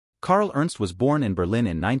Karl Ernst was born in Berlin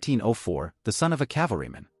in 1904, the son of a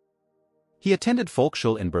cavalryman. He attended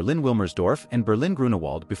Volksschule in Berlin-Wilmersdorf and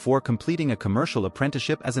Berlin-Grunewald before completing a commercial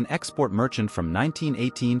apprenticeship as an export merchant from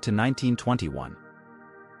 1918 to 1921.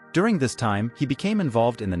 During this time, he became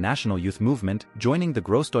involved in the National Youth Movement, joining the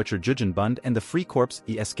Grossdeutscher Jugendbund and the Free Corps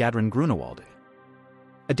Eskadron Grunewald.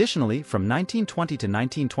 Additionally, from 1920 to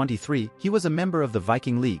 1923, he was a member of the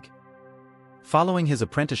Viking League. Following his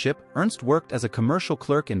apprenticeship, Ernst worked as a commercial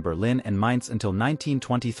clerk in Berlin and Mainz until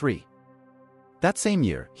 1923. That same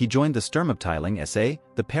year, he joined the Sturmabteilung SA,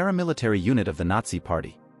 the paramilitary unit of the Nazi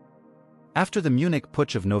Party. After the Munich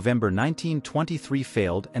Putsch of November 1923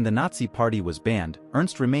 failed and the Nazi Party was banned,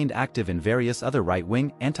 Ernst remained active in various other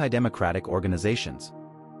right-wing, anti-democratic organizations.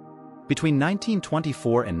 Between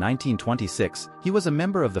 1924 and 1926, he was a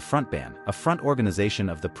member of the Frontbahn, a front organization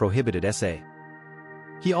of the prohibited SA.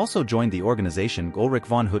 He also joined the organization Ulrich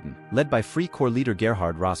von Hutten, led by Free Corps leader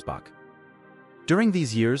Gerhard Rosbach. During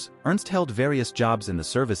these years, Ernst held various jobs in the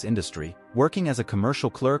service industry, working as a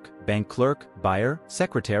commercial clerk, bank clerk, buyer,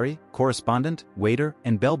 secretary, correspondent, waiter,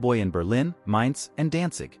 and bellboy in Berlin, Mainz, and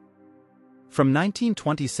Danzig. From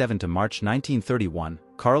 1927 to March 1931,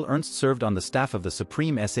 Karl Ernst served on the staff of the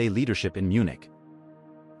Supreme SA leadership in Munich.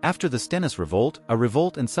 After the Stennis Revolt, a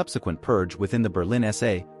revolt and subsequent purge within the Berlin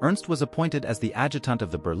SA, Ernst was appointed as the adjutant of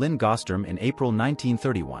the Berlin Gaussturm in April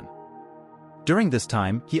 1931. During this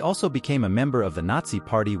time, he also became a member of the Nazi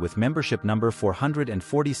Party with membership number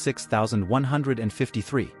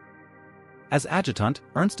 446,153. As adjutant,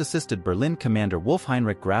 Ernst assisted Berlin commander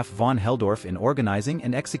Wolf-Heinrich Graf von Helldorf in organizing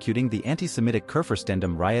and executing the anti-Semitic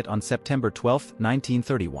Kurfürstendamm riot on September 12,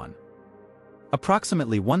 1931.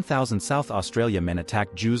 Approximately 1,000 South Australia men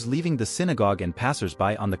attacked Jews leaving the synagogue and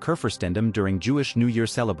passers-by on the Kurfürstendamm during Jewish New Year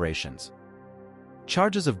celebrations.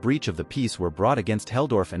 Charges of breach of the peace were brought against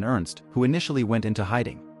Helldorf and Ernst, who initially went into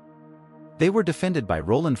hiding. They were defended by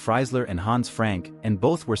Roland Freisler and Hans Frank, and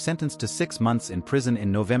both were sentenced to 6 months in prison in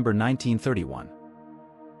November 1931.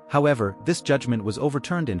 However, this judgment was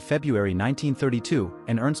overturned in February 1932,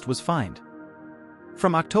 and Ernst was fined.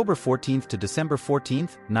 From October 14 to December 14,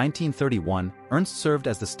 1931, Ernst served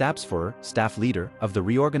as the Stabsführer, staff leader, of the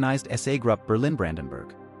reorganized SA Group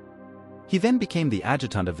Berlin-Brandenburg. He then became the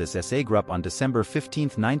adjutant of this SA Group on December 15,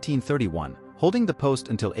 1931, holding the post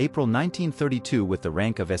until April 1932 with the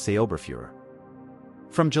rank of SA Oberführer.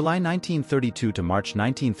 From July 1932 to March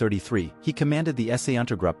 1933, he commanded the SA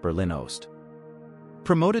Untergruppe Berlin-Ost.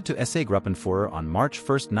 Promoted to SA Gruppenführer on March 1,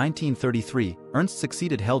 1933, Ernst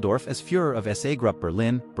succeeded Helldorf as Führer of SA Group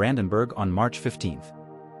Berlin-Brandenburg on March 15.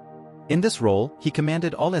 In this role, he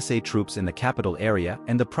commanded all SA troops in the capital area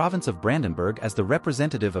and the province of Brandenburg as the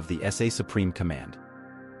representative of the SA Supreme Command.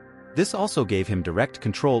 This also gave him direct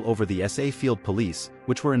control over the SA Field Police,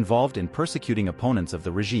 which were involved in persecuting opponents of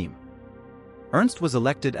the regime. Ernst was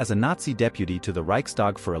elected as a Nazi deputy to the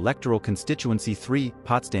Reichstag for electoral constituency 3,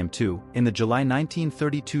 Potsdam II, in the July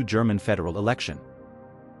 1932 German federal election.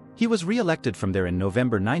 He was re-elected from there in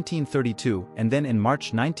November 1932 and then in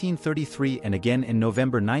March 1933 and again in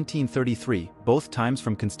November 1933, both times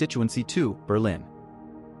from constituency 2, Berlin.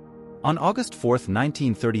 On August 4,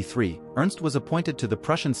 1933, Ernst was appointed to the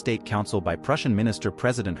Prussian State Council by Prussian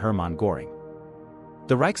Minister-President Hermann Göring.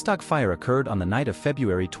 The Reichstag fire occurred on the night of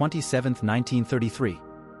February 27, 1933.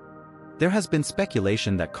 There has been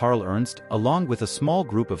speculation that Karl Ernst, along with a small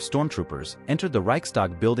group of stormtroopers, entered the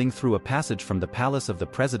Reichstag building through a passage from the palace of the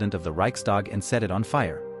President of the Reichstag and set it on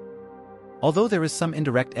fire. Although there is some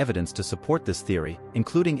indirect evidence to support this theory,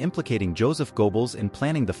 including implicating Joseph Goebbels in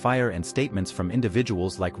planning the fire and statements from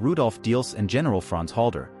individuals like Rudolf Diels and General Franz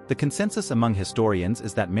Halder, the consensus among historians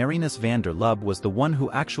is that Marinus van der Lubbe was the one who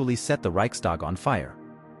actually set the Reichstag on fire.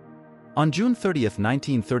 On June 30,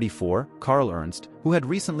 1934, Karl Ernst, who had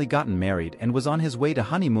recently gotten married and was on his way to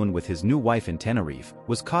honeymoon with his new wife in Tenerife,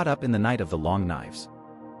 was caught up in the Night of the Long Knives.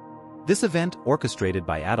 This event, orchestrated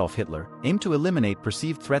by Adolf Hitler, aimed to eliminate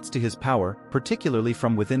perceived threats to his power, particularly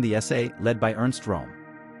from within the SA, led by Ernst Röhm.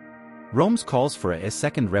 Röhm's calls for a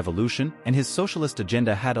second revolution and his socialist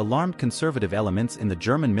agenda had alarmed conservative elements in the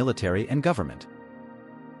German military and government.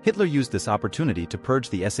 Hitler used this opportunity to purge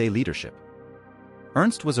the SA leadership.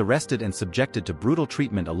 Ernst was arrested and subjected to brutal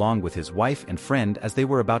treatment along with his wife and friend as they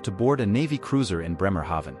were about to board a Navy cruiser in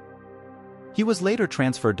Bremerhaven. He was later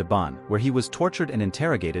transferred to Bonn, where he was tortured and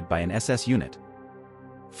interrogated by an SS unit.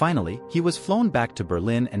 Finally, he was flown back to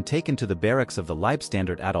Berlin and taken to the barracks of the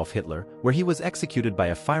Leibstandard Adolf Hitler, where he was executed by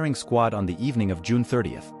a firing squad on the evening of June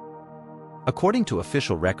 30th. According to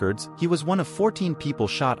official records, he was one of 14 people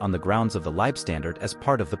shot on the grounds of the Leibstandard as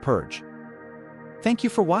part of the purge. Thank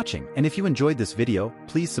you for watching, and if you enjoyed this video,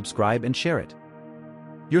 please subscribe and share it.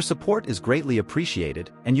 Your support is greatly appreciated,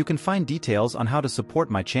 and you can find details on how to support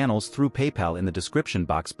my channels through PayPal in the description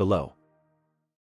box below.